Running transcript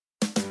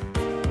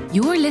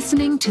You're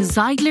listening to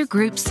Zeidler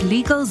Group's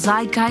Legal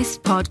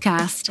Zeitgeist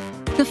podcast,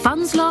 the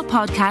funds law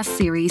podcast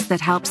series that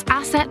helps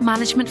asset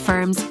management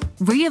firms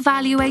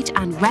reevaluate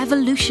and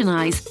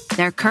revolutionize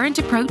their current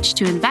approach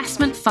to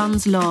investment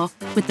funds law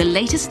with the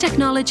latest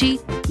technology,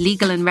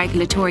 legal and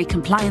regulatory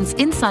compliance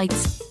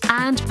insights,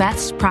 and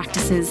best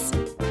practices.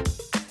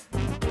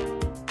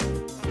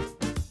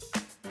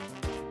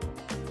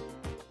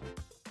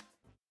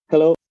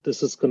 Hello,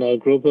 this is Kunal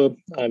Grover.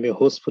 I'm your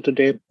host for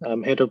today.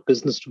 I'm Head of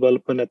Business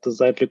Development at the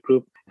Zeidler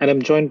Group, and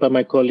I'm joined by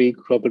my colleague,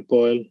 Robert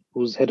Boyle,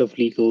 who's Head of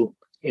Legal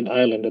in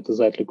Ireland at the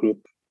Zeidler Group.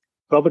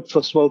 Robert,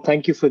 first of all,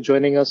 thank you for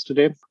joining us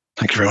today.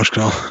 Thank you very much,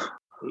 Kunal.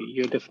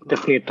 You're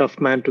definitely a tough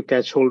man to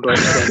catch hold of,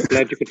 so I'm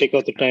glad you could take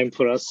out the time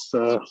for us.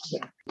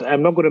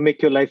 I'm not going to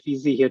make your life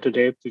easy here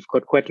today. We've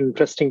got quite an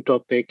interesting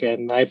topic,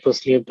 and I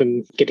personally have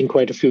been getting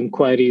quite a few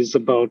inquiries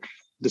about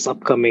this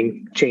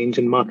upcoming change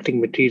in marketing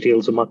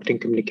materials or marketing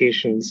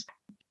communications.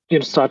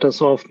 To start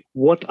us off,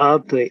 what are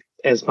the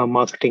ESMA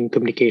marketing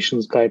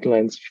communications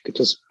guidelines? If you could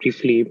just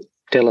briefly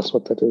tell us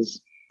what that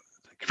is.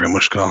 Thank you very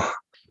much, Carl.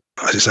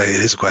 As you say,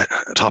 it is quite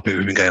a topic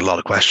we've been getting a lot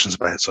of questions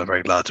about, so I'm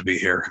very glad to be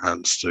here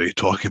and to be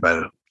talking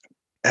about it.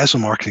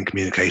 ESMA marketing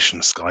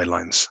communications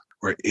guidelines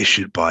were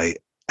issued by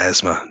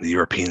ESMA, the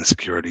European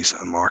Securities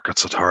and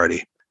Markets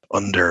Authority,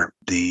 under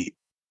the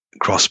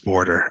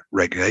cross-border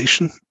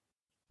regulation.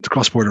 The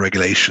cross-border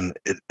regulation,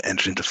 it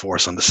entered into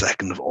force on the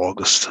 2nd of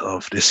August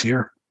of this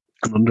year.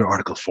 And under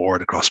Article 4 of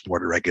the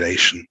cross-border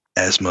regulation,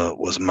 ESMA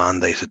was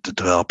mandated to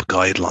develop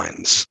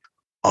guidelines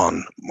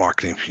on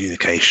marketing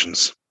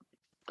communications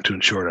to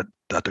ensure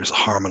that there's a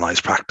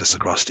harmonised practice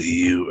across the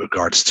EU with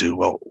regards to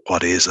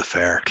what is a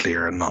fair,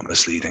 clear and not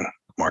misleading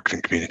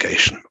marketing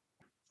communication.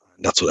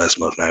 And that's what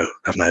ESMA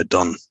have now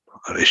done,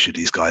 have issued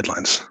these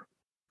guidelines.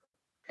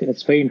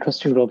 That's very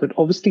interesting, Robert.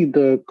 Obviously,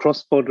 the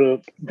cross-border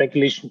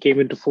regulation came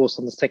into force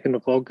on the 2nd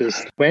of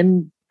August.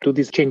 When do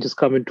these changes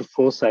come into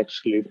force,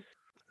 actually?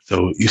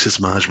 So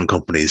UCITS management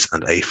companies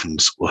and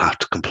AIFMs will have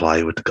to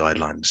comply with the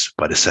guidelines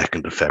by the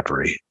 2nd of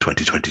February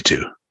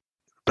 2022.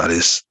 That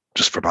is,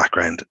 just for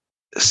background,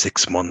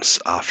 6 months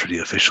after the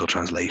official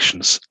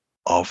translations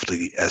of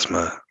the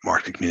ESMA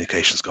marketing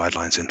communications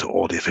guidelines into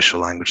all the official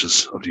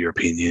languages of the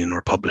European Union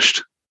were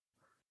published.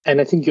 And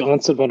I think you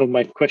answered one of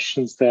my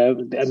questions there.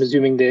 I'm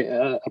assuming they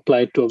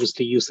apply to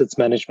obviously UCITS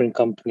management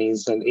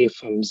companies and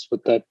AIFMs.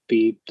 Would that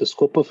be the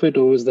scope of it,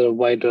 or is there a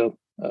wider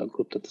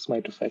group that this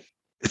might affect?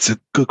 It's a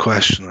good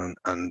question,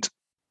 and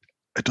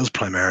it does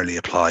primarily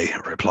apply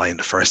in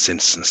the first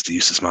instance to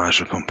UCITS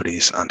management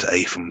companies and to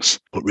AIFMs,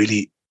 but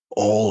really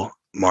all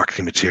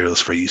marketing materials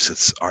for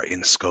UCITS are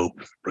in scope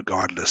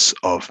regardless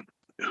of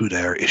who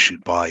they are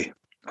issued by.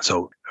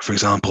 So, for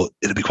example,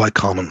 it'd be quite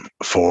common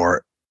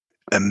for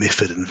a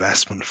MiFID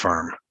investment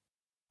firm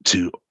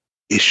to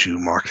issue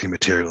marketing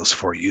materials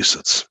for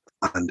UCITS.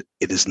 And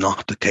it is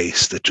not the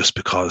case that just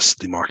because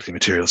the marketing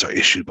materials are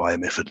issued by a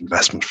MiFID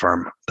investment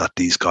firm that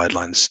these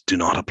guidelines do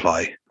not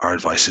apply. Our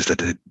advice is that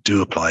they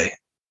do apply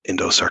in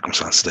those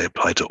circumstances. They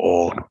apply to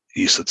all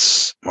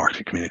UCITS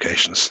marketing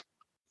communications.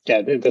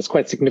 Yeah, that's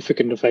quite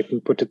significant if I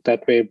can put it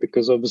that way,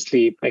 because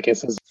obviously, I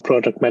guess as a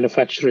product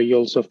manufacturer, you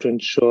also have to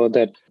ensure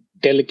that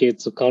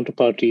delegates or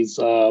counterparties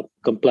are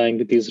complying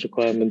with these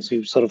requirements.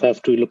 You sort of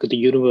have to look at the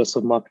universe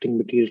of marketing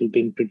material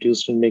being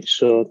produced and make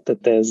sure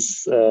that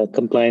there's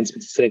compliance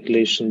with these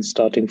regulations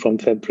starting from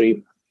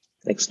February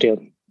next year.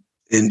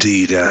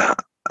 Indeed,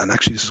 and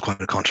actually this is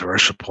quite a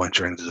controversial point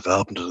during the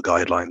development of the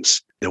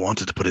guidelines. They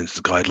wanted to put into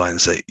the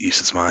guidelines that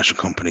UCITS management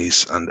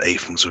companies and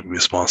AIFMs would be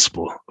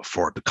responsible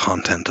for the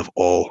content of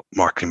all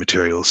marketing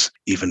materials,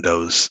 even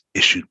those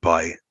issued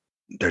by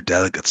their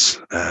delegates,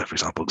 for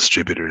example,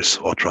 distributors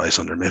authorised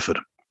under MiFID.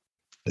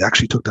 They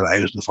actually took that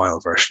out of the final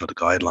version of the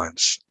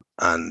guidelines,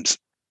 and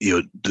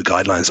the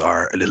guidelines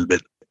are a little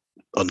bit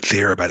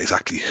unclear about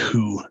exactly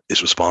who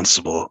is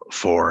responsible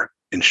for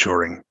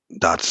ensuring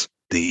that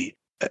the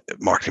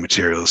marketing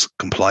materials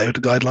comply with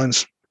the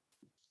guidelines.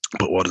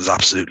 But what is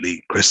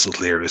absolutely crystal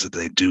clear is that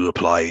they do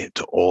apply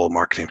to all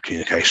marketing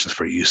communications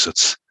for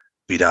UCITS,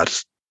 be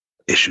that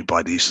issued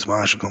by the UCITS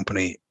management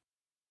company,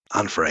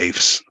 and for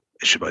AIFs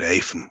issued by the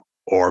AIFM,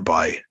 or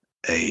by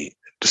a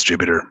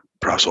distributor,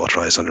 perhaps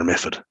authorised under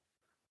MiFID.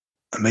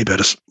 And maybe I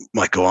just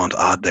might go on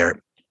to add there,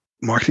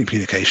 marketing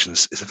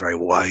communications is a very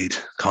wide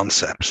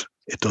concept.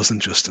 It doesn't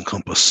just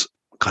encompass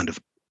kind of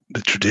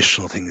the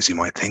traditional things you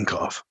might think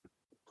of,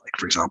 like,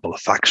 for example, a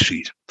fact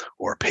sheet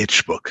or a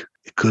pitch book.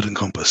 It could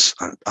encompass,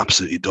 and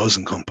absolutely does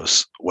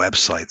encompass,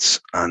 websites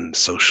and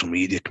social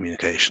media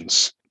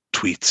communications,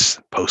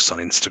 tweets, posts on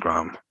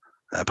Instagram,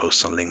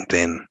 posts on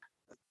LinkedIn.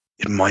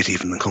 It might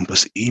even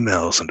encompass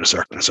emails under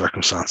certain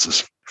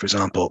circumstances. For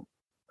example,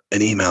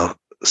 an email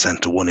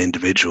sent to one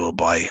individual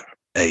by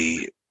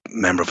a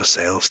member of a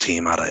sales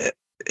team at an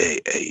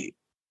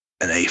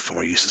AIFM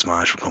or UCITS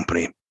management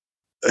company.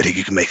 I think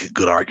you can make a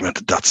good argument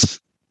that that's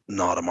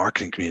not a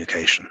marketing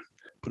communication.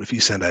 But if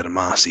you send out a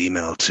mass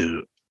email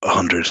to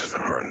 100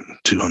 or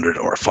 200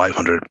 or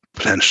 500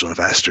 potential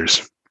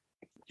investors,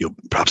 you'll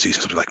perhaps use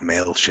something like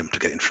MailChimp to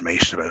get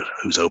information about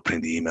who's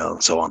opening the email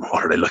and so on.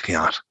 What are they looking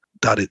at?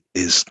 that it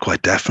is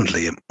quite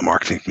definitely a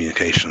marketing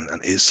communication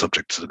and is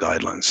subject to the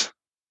guidelines.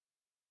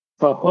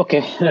 Oh,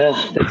 okay.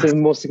 That's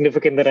even more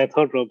significant than I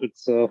thought, Robert.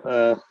 So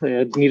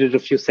I needed a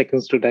few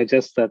seconds to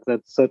digest that.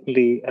 That's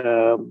certainly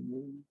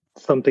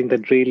something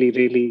that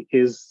really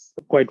is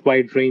quite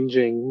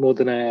wide-ranging, more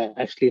than I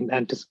actually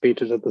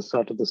anticipated at the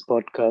start of this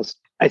podcast.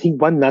 I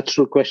think one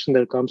natural question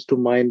that comes to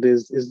mind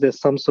is there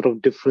some sort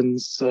of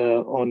difference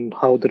on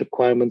how the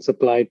requirements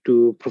apply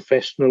to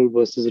professional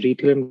versus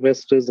retail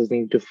investors? Is there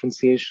any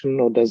differentiation,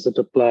 or does it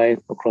apply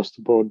across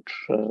the board?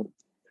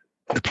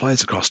 It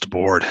applies across the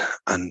board,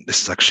 and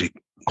this is actually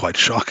quite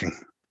shocking.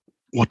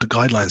 What the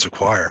guidelines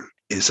require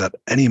is that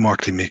any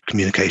marketing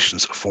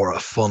communications for a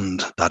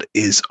fund that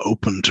is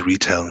open to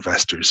retail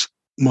investors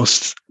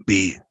must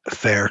be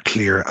fair,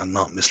 clear, and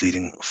not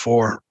misleading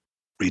for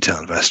retail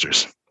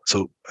investors.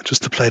 So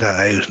just to play that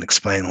out and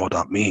explain what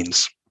that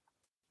means,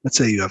 let's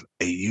say you have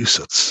a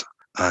UCITS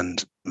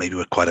and maybe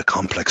with quite a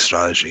complex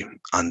strategy,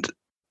 and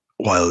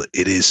while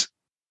it is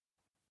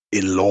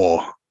in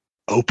law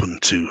open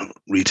to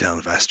retail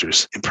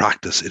investors, in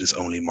practice it is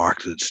only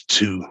marketed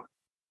to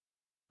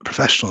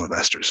professional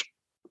investors.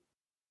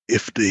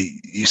 If the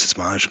UCITS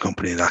management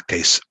company in that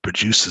case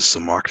produces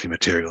some marketing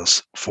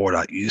materials for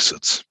that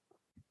UCITS,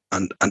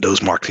 and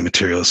those marketing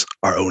materials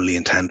are only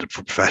intended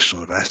for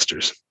professional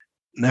investors,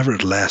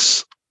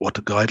 nevertheless, what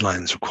the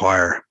guidelines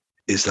require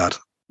is that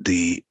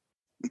the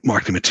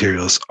marketing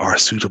materials are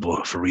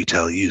suitable for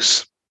retail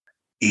use,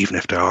 even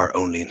if they are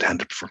only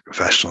intended for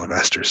professional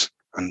investors.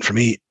 And for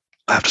me,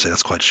 I have to say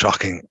that's quite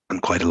shocking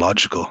and quite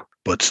illogical,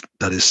 but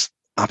that is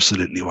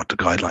absolutely what the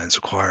guidelines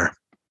require.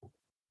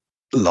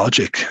 The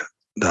logic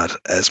that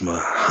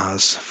ESMA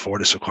has for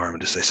this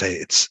requirement is they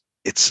say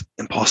it's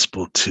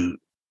impossible to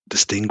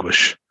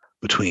distinguish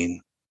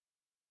between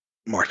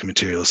marketing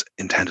materials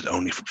intended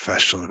only for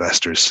professional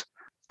investors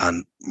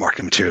and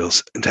marketing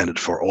materials intended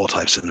for all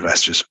types of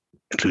investors,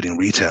 including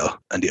retail.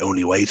 And the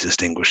only way to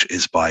distinguish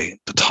is by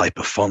the type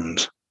of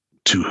fund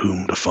to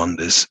whom the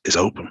fund is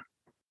open.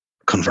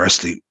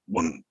 Conversely,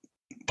 one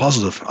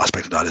positive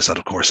aspect of that is that,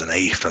 of course, an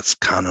AIF that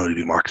can only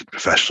be marketed to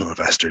professional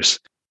investors,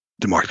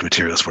 the marketing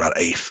materials for that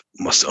AIF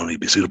must only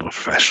be suitable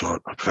for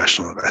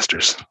professional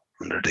investors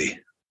under the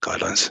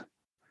guidelines.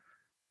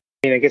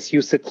 I guess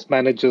UCITS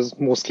manages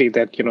mostly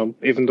that,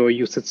 even though a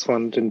UCITS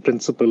fund in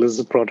principle is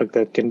a product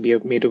that can be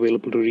made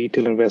available to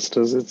retail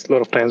investors, it's a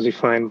lot of times we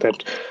find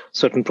that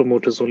certain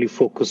promoters only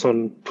focus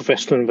on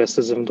professional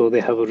investors, even though they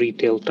have a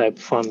retail type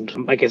fund.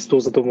 I guess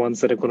those are the ones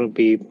that are going to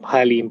be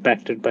highly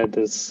impacted by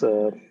this.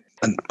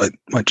 And I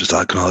might just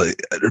add,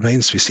 it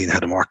remains to be seen how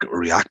the market will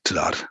react to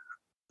that.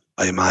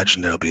 I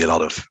imagine there'll be a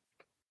lot of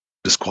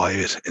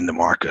disquiet in the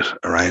market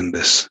around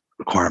this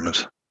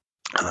requirement,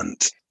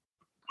 and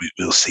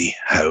we'll see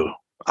how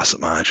asset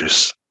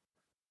managers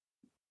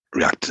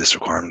react to this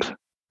requirement.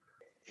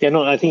 Yeah,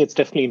 no, I think it's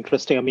definitely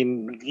interesting. I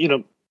mean,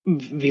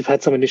 we've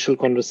had some initial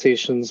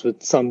conversations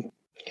with some,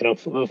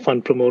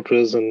 fund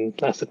promoters and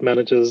asset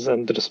managers,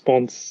 and the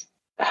response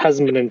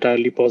hasn't been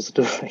entirely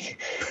positive,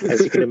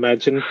 as you can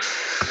imagine.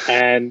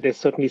 And they're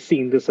certainly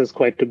seeing this as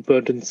quite a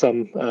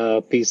burdensome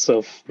piece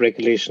of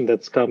regulation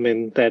that's come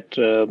in that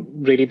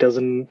really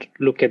doesn't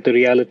look at the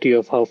reality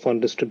of how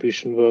fund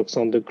distribution works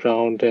on the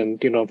ground.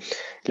 And,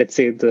 let's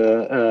say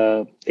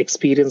the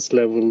experience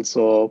levels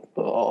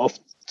of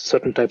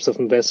certain types of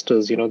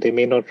investors, they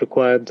may not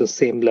require the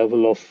same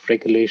level of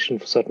regulation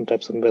for certain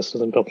types of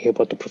investors. I'm talking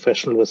about the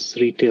professional versus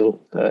retail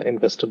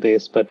investor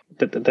base, but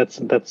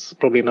that's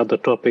probably another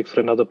topic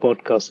for another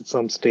podcast at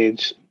some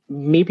stage.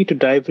 Maybe to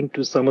dive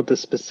into some of the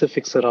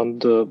specifics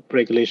around the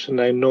regulation.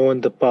 I know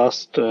in the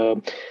past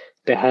there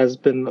has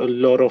been a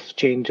lot of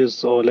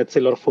changes, or let's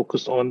say a lot of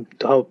focus on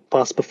how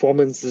past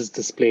performance is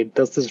displayed.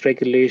 Does this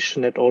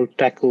regulation at all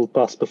tackle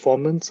past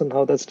performance and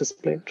how that's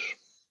displayed?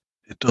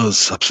 It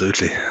does,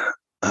 absolutely.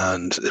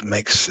 And it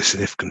makes a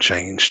significant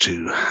change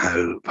to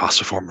how past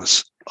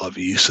performance of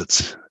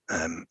UCITS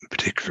in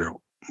particular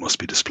must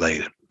be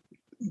displayed.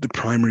 The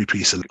primary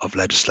piece of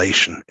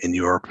legislation in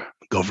Europe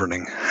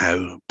governing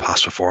how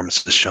past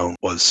performance is shown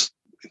was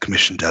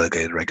Commission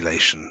Delegated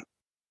Regulation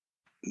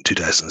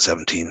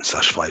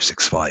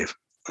 2017/565,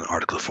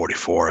 Article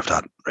 44 of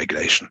that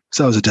regulation.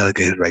 So it was a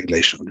delegated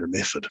regulation under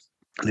MiFID,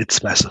 and it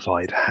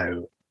specified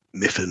how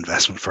MiFID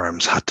investment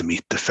firms had to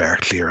meet the fair,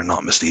 clear, and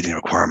not misleading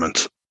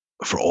requirement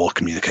for all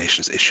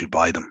communications issued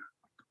by them.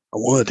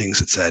 And one of the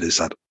things it said is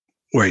that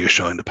where you're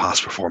showing the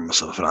past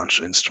performance of a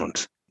financial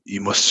instrument,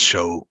 you must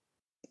show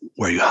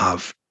where you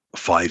have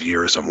 5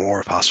 years or more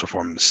of past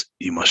performance,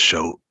 you must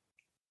show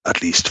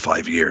at least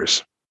 5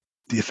 years.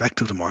 The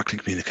effect of the marketing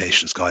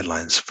communications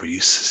guidelines for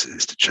use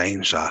is to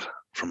change that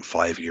from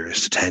 5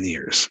 years to 10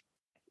 years.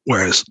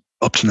 Whereas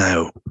up to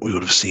now, we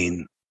would have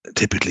seen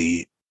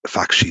typically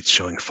fact sheets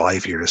showing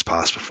 5 years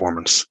past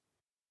performance,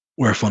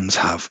 where funds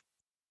have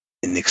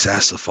in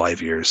excess of 5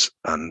 years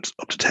and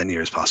up to 10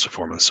 years past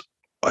performance.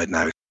 I'd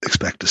now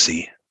expect to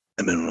see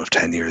a minimum of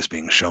 10 years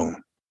being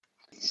shown.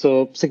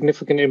 So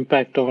significant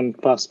impact on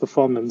past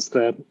performance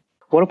there.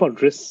 What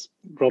about risks,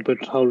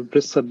 Robert? How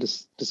risks are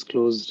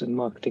disclosed in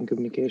marketing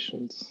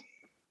communications?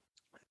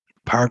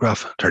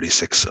 paragraph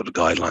 36 of the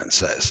guidelines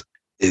says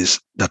is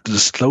that the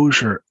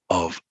disclosure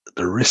of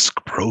the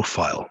risk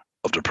profile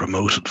of the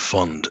promoted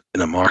fund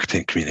in a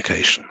marketing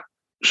communication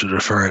should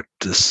refer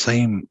to the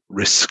same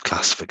risk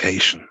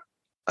classification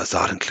as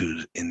that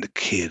included in the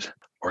KID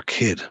or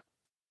KID.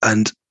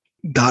 And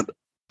that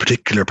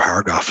particular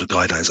paragraph of the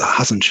guidelines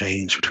hasn't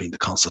changed between the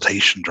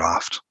consultation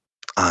draft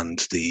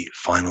and the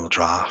final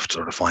draft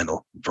or the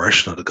final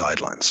version of the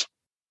guidelines.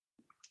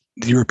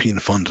 The European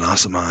Fund and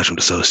Asset Management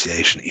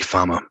Association,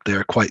 IFAMA, they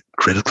are quite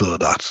critical of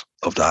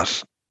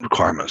that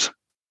requirement.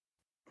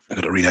 I'm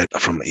going to read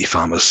out from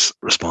IFAMA's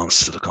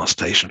response to the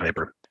consultation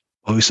paper.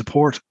 While we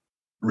support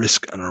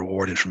risk and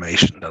reward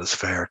information that is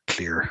fair,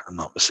 clear, and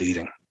not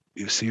misleading,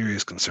 we have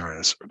serious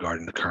concerns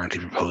regarding the currently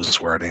proposed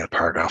wording of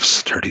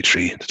paragraphs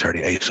 33 to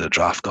 38 of the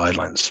draft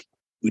guidelines.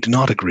 We do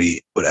not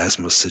agree with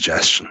ESMA's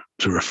suggestion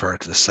to refer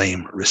to the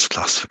same risk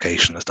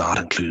classification as that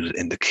included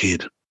in the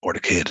KID or the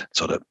KID,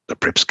 so the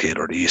PRIPS KID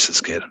or the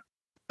UCITS KID,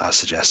 as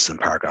suggested in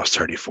paragraphs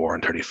 34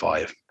 and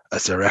 35,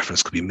 as their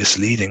reference could be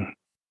misleading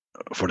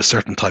for the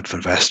certain type of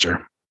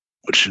investor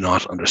which do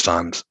not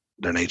understand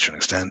their nature and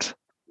extent.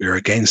 We are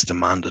against the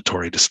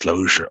mandatory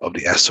disclosure of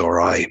the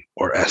SRI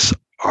or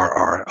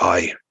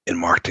SRRI in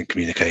marketing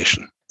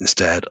communication,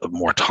 instead of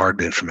more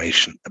targeted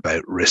information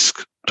about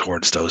risk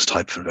towards those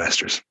type of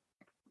investors.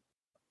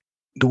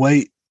 The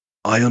way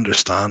I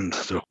understand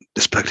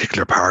this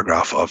particular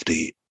paragraph of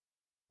the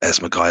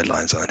ESMA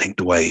guidelines, and I think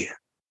the way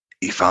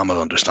IFAMA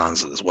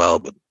understands it as well,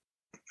 but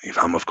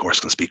IFAMA of course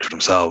can speak for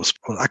themselves,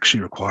 what it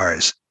actually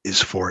requires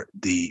is for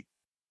the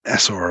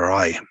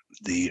SRRI,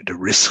 the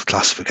risk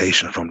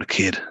classification from the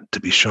KID, to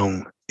be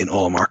shown in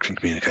all marketing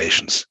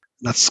communications.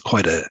 That's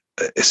quite a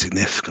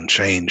significant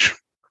change.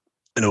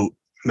 I know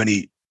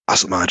many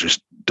asset managers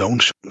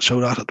don't show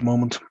that at the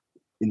moment.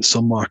 In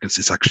some markets,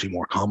 it's actually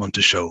more common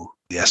to show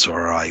the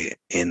SRI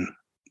in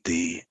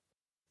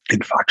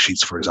fact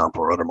sheets, for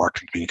example, or other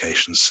marketing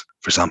communications.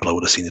 For example, I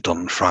would have seen it done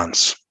in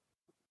France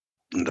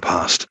in the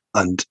past.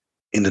 And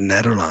in the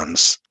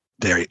Netherlands,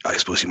 they're, I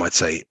suppose you might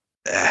say,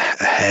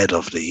 ahead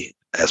of the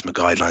ESMA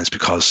guidelines,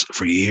 because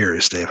for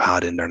years they've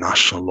had in their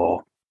national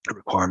law a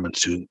requirement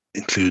to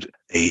include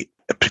a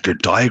particular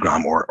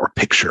diagram or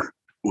picture,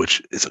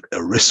 which is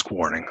a risk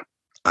warning,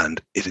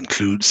 and it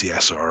includes the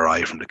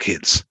SRI from the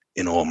KIDs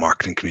in all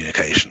marketing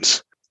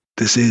communications.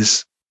 This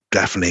is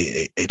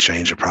definitely a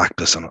change of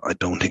practice, and I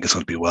don't think it's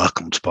going to be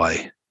welcomed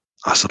by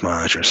asset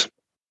managers.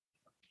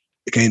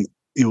 Again,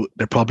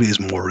 there probably is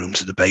more room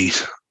to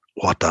debate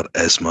what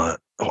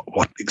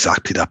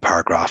exactly that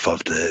paragraph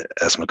of the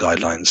ESMA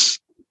guidelines,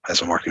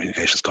 ESMA marketing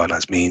communications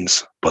guidelines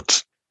means,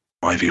 but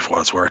my view for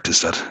what it's worth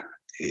is that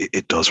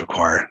it does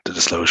require the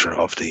disclosure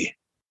of the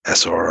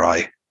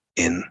SRI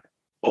in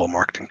all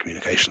marketing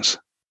communications.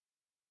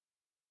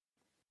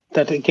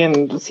 That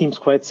again seems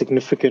quite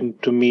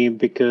significant to me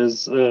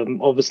because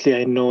obviously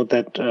I know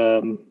that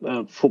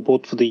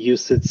for the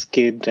UCITS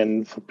KID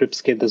and for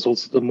PRIPS KID, there's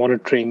also the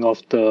monitoring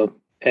of the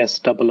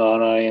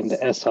SRRI and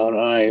the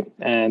SRI,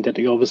 and that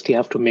you obviously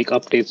have to make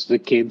updates to the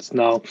KIDs.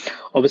 Now,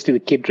 obviously the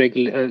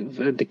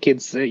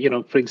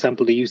KIDs, for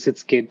example, the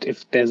UCITS KID,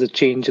 if there's a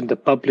change in the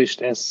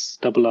published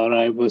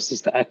SRRI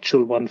versus the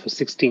actual one for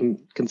 16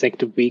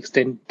 consecutive weeks,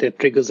 then that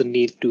triggers a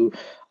need to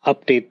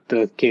update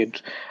the KID.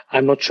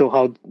 I'm not sure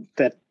how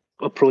that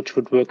approach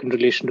would work in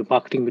relation to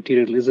marketing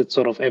material. Is it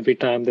sort of every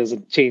time there's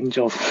a change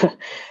of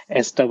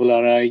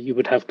SRRI, you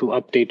would have to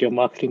update your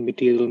marketing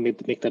material,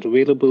 make that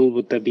available?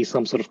 Would there be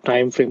some sort of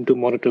time frame to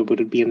monitor?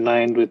 Would it be in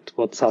line with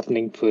what's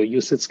happening for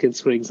UCITS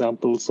KIDs, for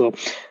example? So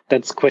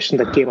that's a question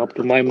that came up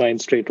to my mind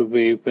straight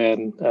away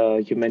when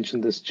you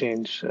mentioned this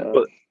change.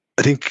 Well,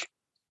 I think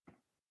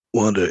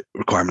one of the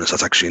requirements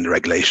that's actually in the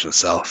regulation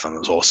itself, and it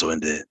was also in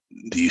the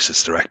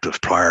UCITS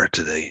directive prior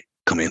to the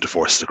coming into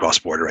force of the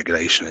cross-border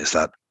regulation, is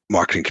that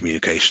marketing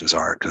communications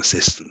are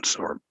consistent,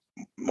 or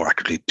more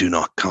accurately, do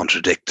not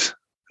contradict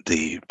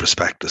the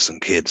prospectus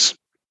and KIDs.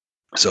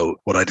 So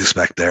what I'd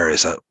expect there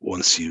is that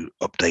once you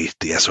update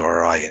the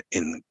SRI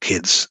in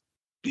KIDs,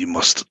 you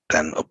must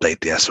then update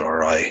the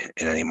SRI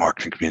in any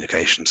marketing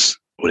communications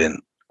within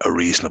a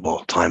reasonable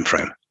time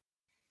frame.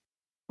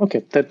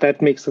 Okay,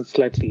 that makes it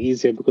slightly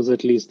easier because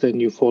at least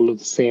then you follow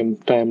the same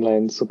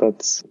timeline. So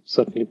that's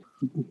certainly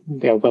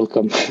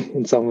welcome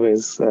in some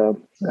ways.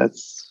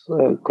 That's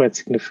quite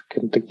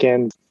significant.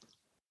 Again,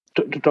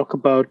 to talk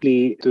about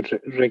the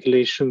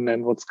regulation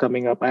and what's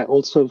coming up, I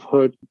also have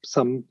heard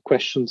some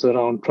questions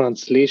around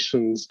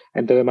translations,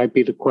 and there might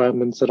be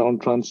requirements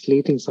around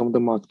translating some of the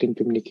marketing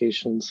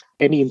communications.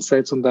 Any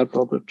insights on that,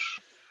 Robert?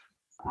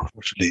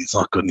 Unfortunately, it's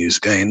not good news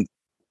again.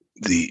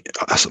 The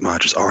asset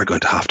managers are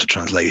going to have to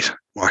translate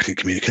marketing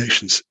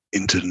communications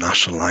into the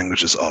national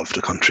languages of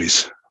the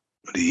countries,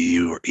 the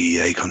EU or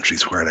EEA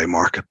countries where they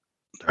market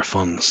their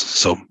funds.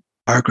 So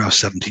paragraph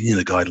 17 of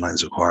the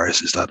guidelines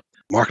requires is that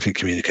marketing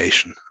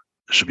communication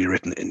should be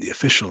written in the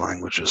official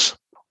languages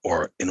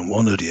or in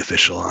one of the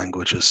official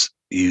languages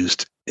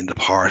used in the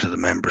part of the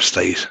member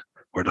state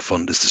where the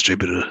fund is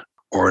distributed,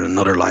 or in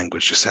another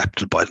language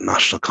accepted by the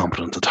national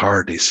competent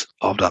authorities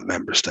of that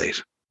member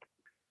state.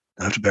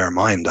 I have to bear in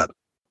mind that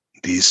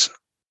these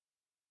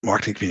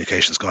marketing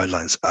communications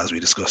guidelines, as we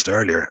discussed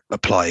earlier,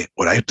 apply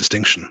without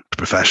distinction to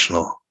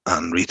professional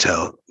and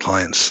retail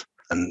clients.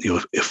 And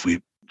if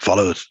we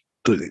followed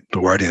the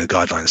wording of the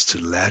guidelines to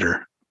the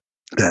letter,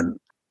 then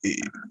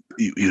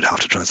you'd have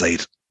to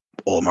translate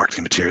all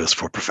marketing materials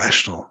for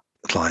professional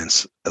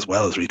clients as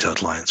well as retail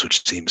clients,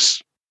 which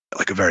seems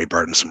like a very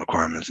burdensome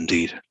requirement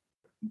indeed.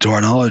 To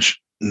our knowledge,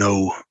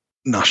 no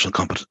national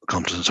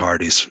competent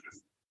authorities,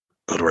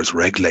 in other words,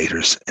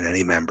 regulators in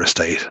any member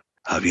state,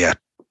 have yet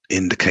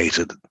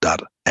indicated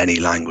that any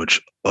language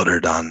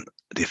other than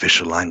the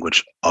official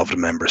language of the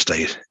member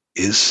state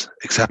is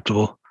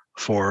acceptable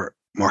for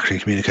marketing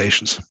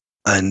communications.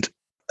 And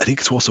I think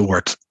it's also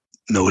worth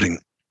noting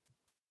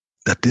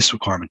that this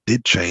requirement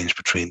did change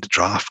between the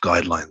draft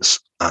guidelines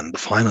and the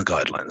final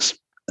guidelines.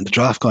 And the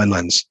draft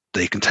guidelines,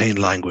 they contain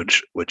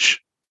language which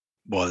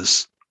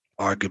was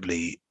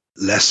arguably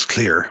less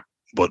clear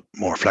but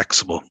more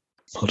flexible.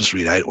 I'll just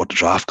read out what the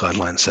draft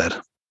guidelines said.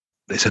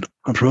 They said,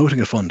 when promoting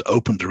a fund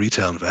open to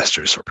retail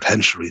investors or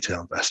potential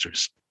retail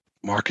investors,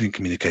 marketing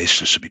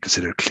communications should be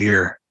considered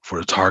clear for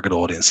the target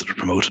audience of the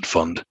promoted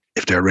fund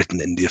if they are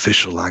written in the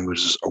official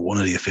languages or one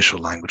of the official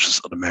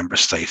languages of the member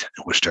state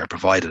in which they are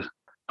provided.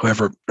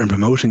 However, in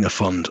promoting a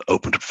fund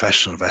open to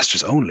professional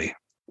investors only,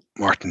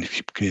 marketing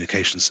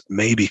communications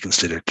may be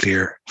considered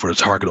clear for the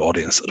target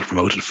audience of the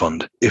promoted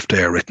fund if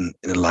they are written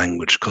in a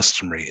language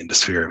customary in the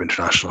sphere of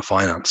international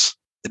finance.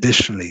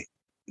 Additionally,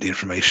 the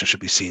information should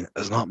be seen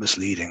as not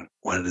misleading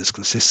when it is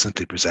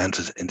consistently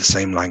presented in the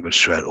same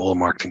language throughout all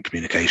marketing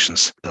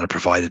communications that are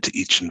provided to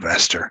each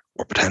investor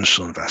or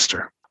potential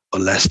investor,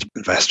 unless the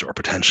investor or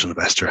potential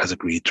investor has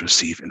agreed to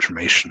receive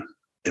information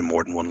in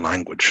more than one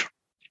language.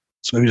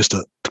 So maybe just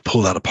to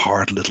pull that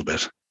apart a little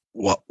bit,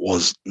 what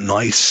was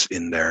nice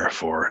in there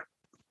for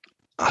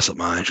asset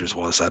managers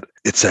was that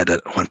it said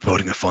that when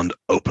promoting a fund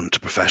open to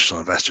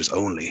professional investors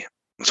only,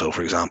 so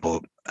for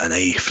example, an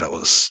AIF that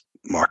was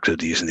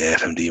marketed using the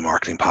AFMD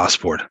marketing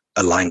passport,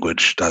 a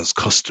language that is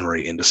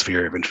customary in the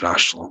sphere of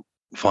international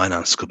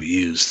finance could be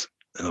used.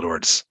 In other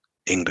words,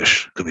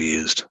 English could be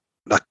used.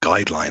 That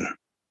guideline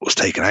was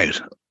taken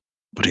out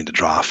between the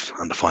draft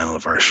and the final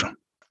version.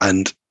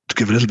 And to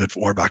give a little bit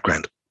more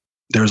background,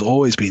 there has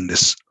always been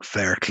this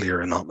fair, clear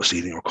and not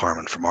misleading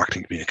requirement for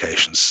marketing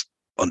communications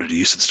under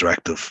the UCITS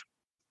directive,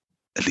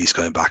 at least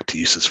going back to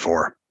UCITS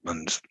 4,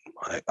 and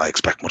I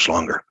expect much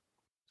longer.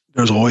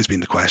 There's always been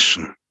the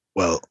question,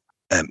 well,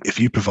 if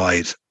you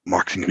provide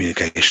marketing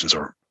communications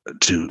or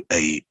to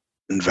a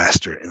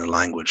investor in a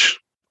language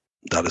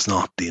that is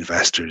not the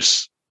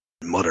investor's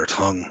mother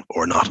tongue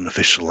or not an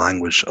official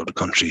language of the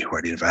country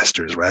where the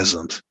investor is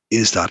resident,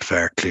 is that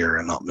fair, clear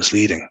and not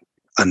misleading?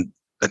 And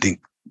I think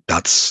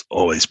that's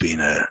always been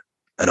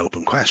an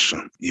open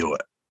question.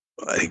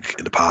 I think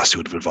in the past you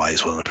would have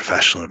advised, well, in a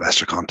professional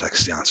investor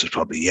context, the answer is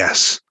probably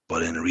yes,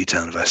 but in a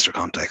retail investor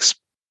context,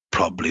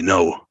 probably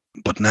no.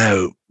 But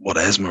now what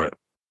ESMA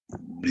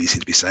really seem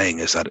to be saying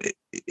is that it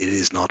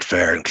is not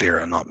fair and clear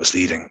and not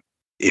misleading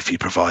if you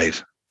provide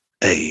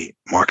a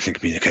marketing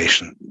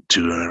communication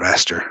to an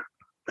investor.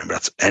 Remember,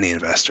 that's any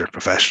investor,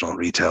 professional,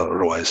 retail, or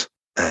otherwise,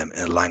 in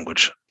a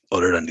language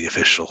other than the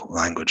official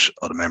language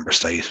of the member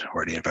state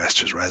where the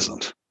investor is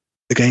resident.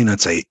 Again,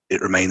 I'd say it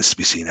remains to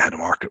be seen how the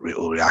market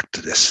will react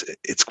to this.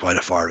 It's quite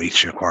a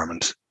far-reaching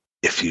requirement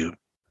if you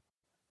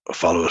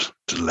follow it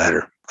to the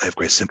letter. I have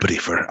great sympathy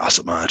for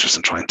asset managers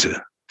in trying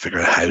to figure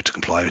out how to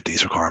comply with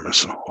these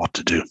requirements and what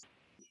to do.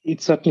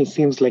 It certainly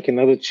seems like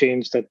another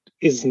change that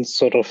isn't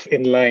sort of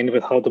in line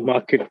with how the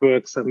market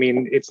works. I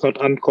mean, it's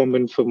not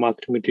uncommon for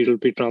marketing material to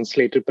be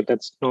translated, but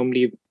that's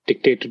normally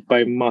dictated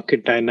by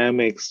market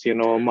dynamics,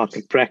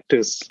 market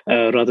practice,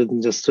 rather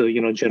than just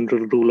a,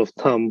 general rule of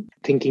thumb.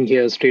 Thinking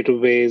here straight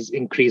away is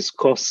increased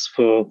costs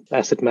for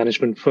asset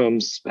management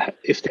firms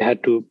if they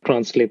had to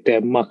translate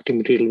their marketing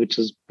material, which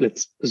is,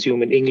 let's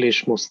assume, in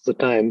English most of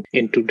the time,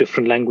 into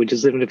different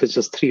languages. Even if it's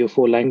just 3 or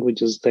 4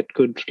 languages, that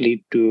could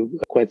lead to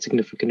quite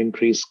significant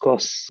increased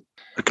costs.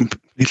 I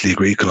completely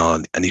agree,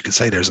 Conal. And you can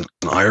say there's an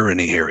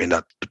irony here in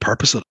that the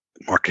purpose of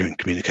marketing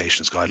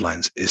communications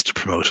guidelines is to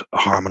promote a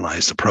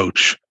harmonized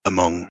approach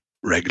among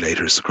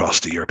regulators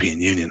across the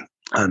European Union.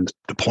 And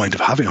the point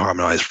of having a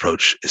harmonized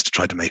approach is to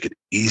try to make it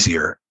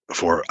easier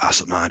for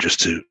asset managers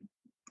to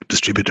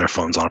distribute their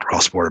funds on a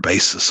cross-border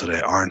basis so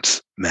they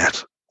aren't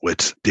met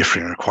with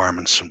differing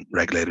requirements from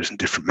regulators in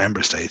different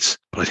member states.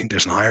 But I think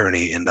there's an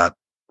irony in that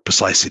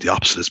precisely the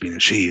opposite has been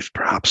achieved.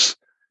 Perhaps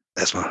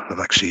ESMA have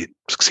actually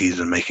succeeded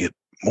in making it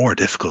more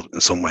difficult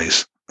in some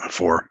ways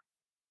for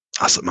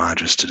asset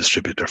managers to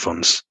distribute their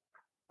funds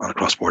on a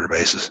cross-border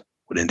basis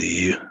within the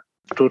EU.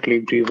 I totally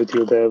agree with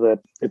you there that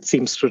it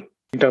seems to have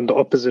done the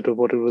opposite of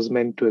what it was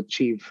meant to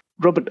achieve.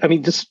 Robert, I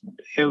mean, just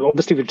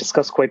obviously we've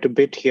discussed quite a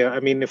bit here. I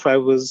mean, if I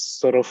was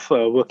sort of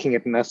working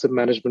at an asset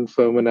management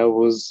firm and I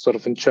was sort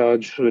of in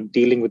charge of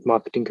dealing with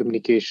marketing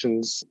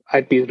communications,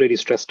 I'd be really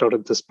stressed out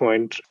at this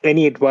point.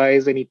 Any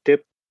advice, any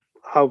tip?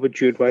 How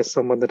would you advise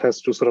someone that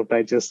has to sort of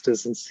digest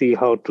this and see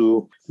how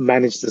to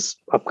manage this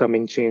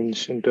upcoming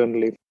change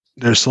internally?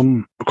 There's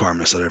some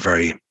requirements that are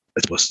very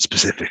I suppose,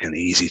 specific and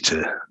easy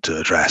to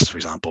address. For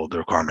example, the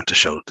requirement to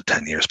show the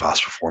 10 years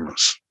past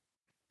performance.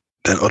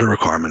 Then other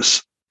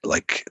requirements,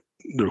 like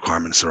the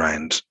requirements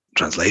around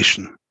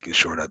translation,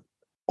 ensure that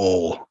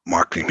all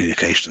marketing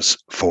communications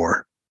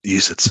for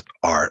UCITS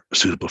are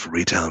suitable for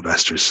retail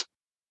investors.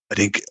 I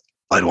think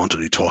I'd want to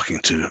be talking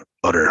to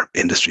other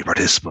industry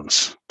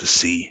participants to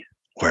see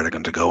where they're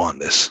going to go on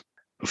this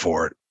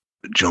before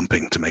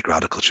jumping to make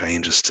radical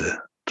changes to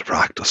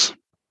practice.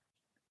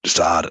 Just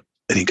to add,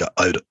 I think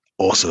I'd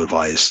also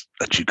advise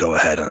that you go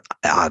ahead and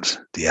add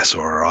the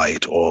SRI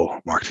to all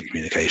marketing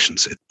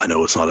communications. I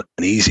know it's not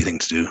an easy thing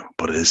to do,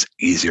 but it is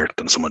easier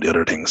than some of the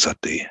other things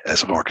that the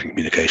marketing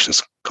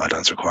communications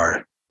guidelines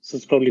require. So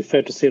it's probably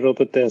fair to say,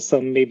 Robert, there's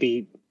some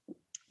maybe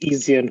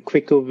easier and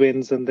quicker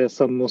wins, and there's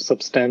some more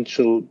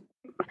substantial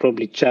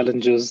probably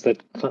challenges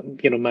that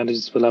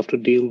managers will have to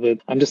deal with.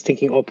 I'm just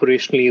thinking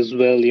operationally as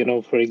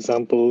well, for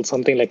example,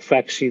 something like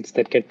fact sheets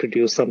that get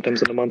produced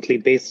sometimes on a monthly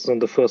basis on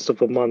the first of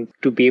a month,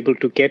 to be able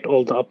to get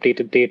all the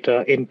updated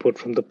data input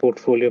from the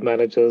portfolio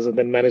managers and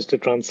then manage the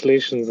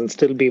translations and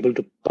still be able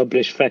to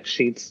publish fact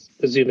sheets,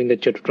 assuming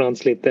that you have to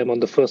translate them on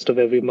the first of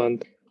every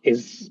month,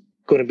 is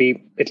going to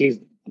be at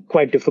least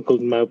quite difficult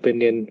in my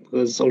opinion,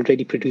 because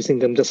already producing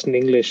them just in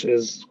English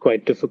is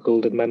quite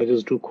difficult, and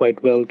managers do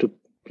quite well to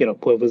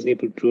whoever's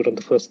able to do it on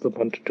the first of the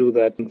month to do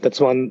that.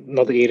 That's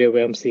another area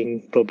where I'm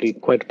seeing probably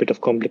quite a bit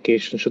of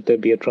complication should there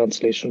be a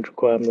translation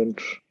requirement.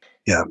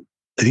 Yeah,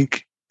 I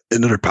think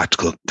another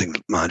practical thing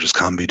that managers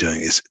can be doing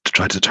is to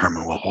try to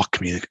determine what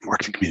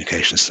marketing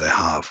communications do they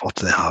have, what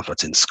do they have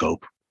that's in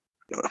scope.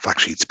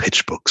 Fact sheets,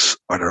 pitch books,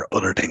 are there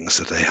other things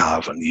that they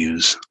have and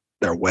use?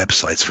 Their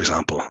websites, for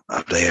example,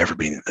 have they ever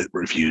been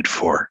reviewed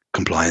for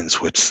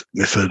compliance with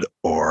MiFID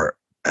or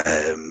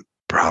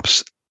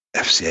perhaps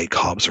FCA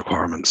COBS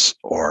requirements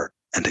or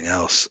anything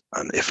else?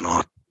 And if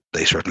not,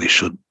 they certainly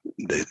should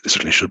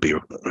be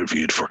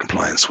reviewed for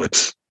compliance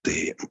with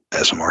the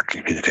ESMA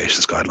marketing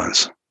communications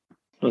guidelines.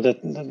 Oh,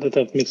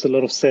 that makes a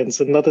lot of sense.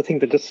 Another thing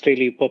that just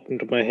really popped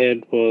into my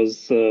head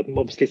was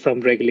obviously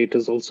some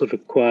regulators also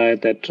require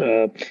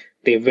that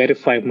they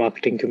verify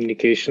marketing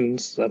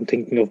communications. I'm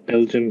thinking of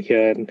Belgium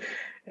here, and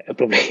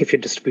probably if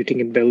you're distributing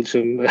in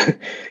Belgium,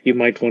 you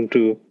might want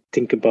to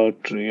think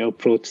about your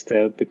approach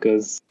there,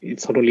 because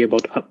it's not only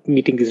about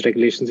meeting these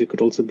regulations, it could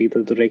also be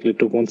that the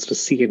regulator wants to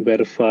see and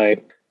verify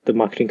the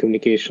marketing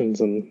communications.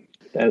 And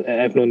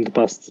I've known in the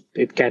past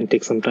it can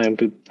take some time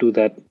to do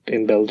that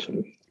in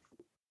Belgium.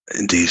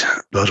 Indeed,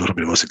 Belgium would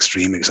be the most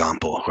extreme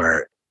example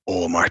where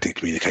all marketing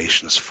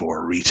communications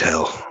for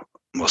retail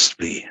must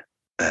be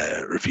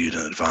reviewed in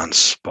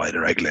advance by the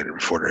regulator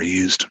before they're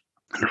used.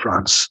 In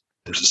France,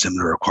 there's a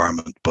similar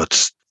requirement,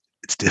 but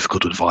it's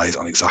difficult to advise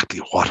on exactly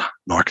what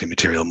marketing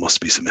material must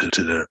be submitted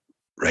to the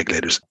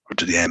regulators or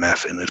to the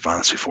AMF in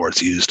advance before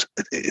it's used.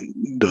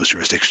 In those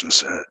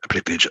jurisdictions,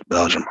 particularly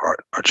Belgium,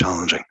 are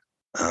challenging.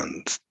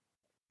 And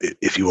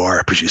if you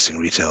are producing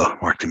retail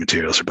marketing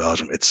materials for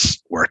Belgium,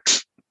 it's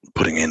worth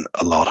putting in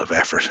a lot of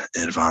effort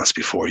in advance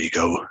before you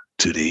go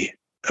to the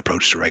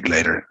approach to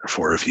regulator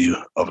for review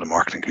of the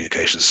marketing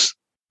communications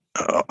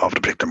of the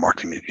particular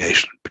marketing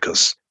communication,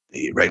 because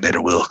the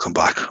regulator will come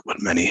back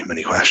with many,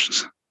 many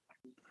questions.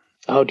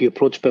 How do you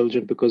approach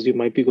Belgium? Because you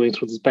might be going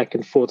through this back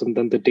and forth, and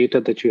then the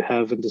data that you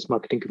have in this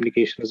marketing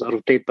communication is out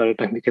of date by the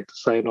time you get the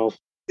sign off.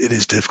 It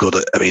is difficult.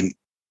 I mean,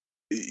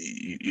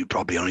 you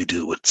probably only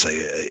deal with,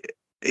 say,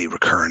 a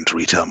recurrent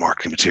retail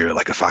marketing material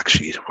like a fact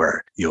sheet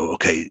where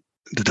the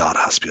data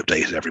has to be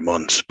updated every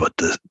month, but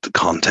the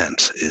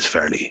content is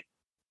fairly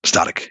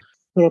static.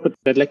 Robert,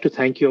 I'd like to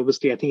thank you.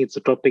 Obviously, I think it's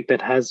a topic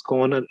that has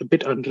gone a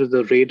bit under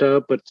the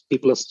radar, but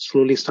people are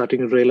slowly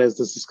starting to realize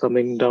this is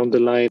coming down the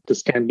line.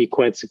 This can be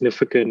quite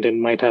significant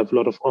and might have a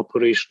lot of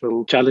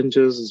operational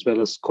challenges as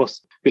well as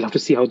costs. We'll have to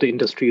see how the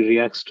industry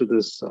reacts to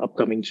this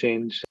upcoming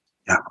change.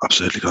 Yeah,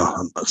 absolutely.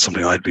 That's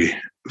something I'd be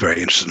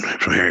very interested in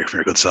from hearing from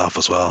your good self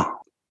as well.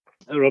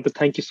 Robert,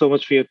 thank you so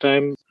much for your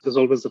time. It was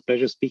always a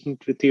pleasure speaking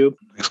with you.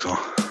 Thanks,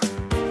 Carl.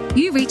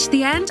 You reached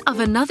the end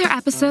of another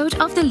episode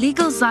of the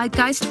Legal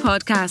Zeitgeist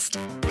podcast.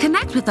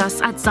 Connect with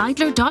us at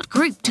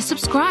zeidler.group to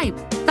subscribe.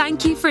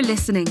 Thank you for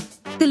listening.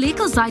 The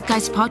Legal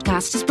Zeitgeist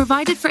podcast is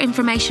provided for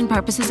information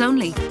purposes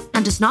only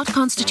and does not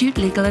constitute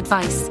legal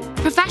advice.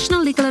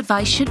 Professional legal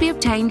advice should be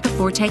obtained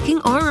before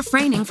taking or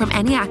refraining from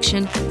any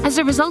action as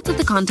a result of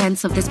the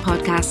contents of this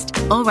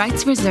podcast. All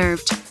rights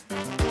reserved.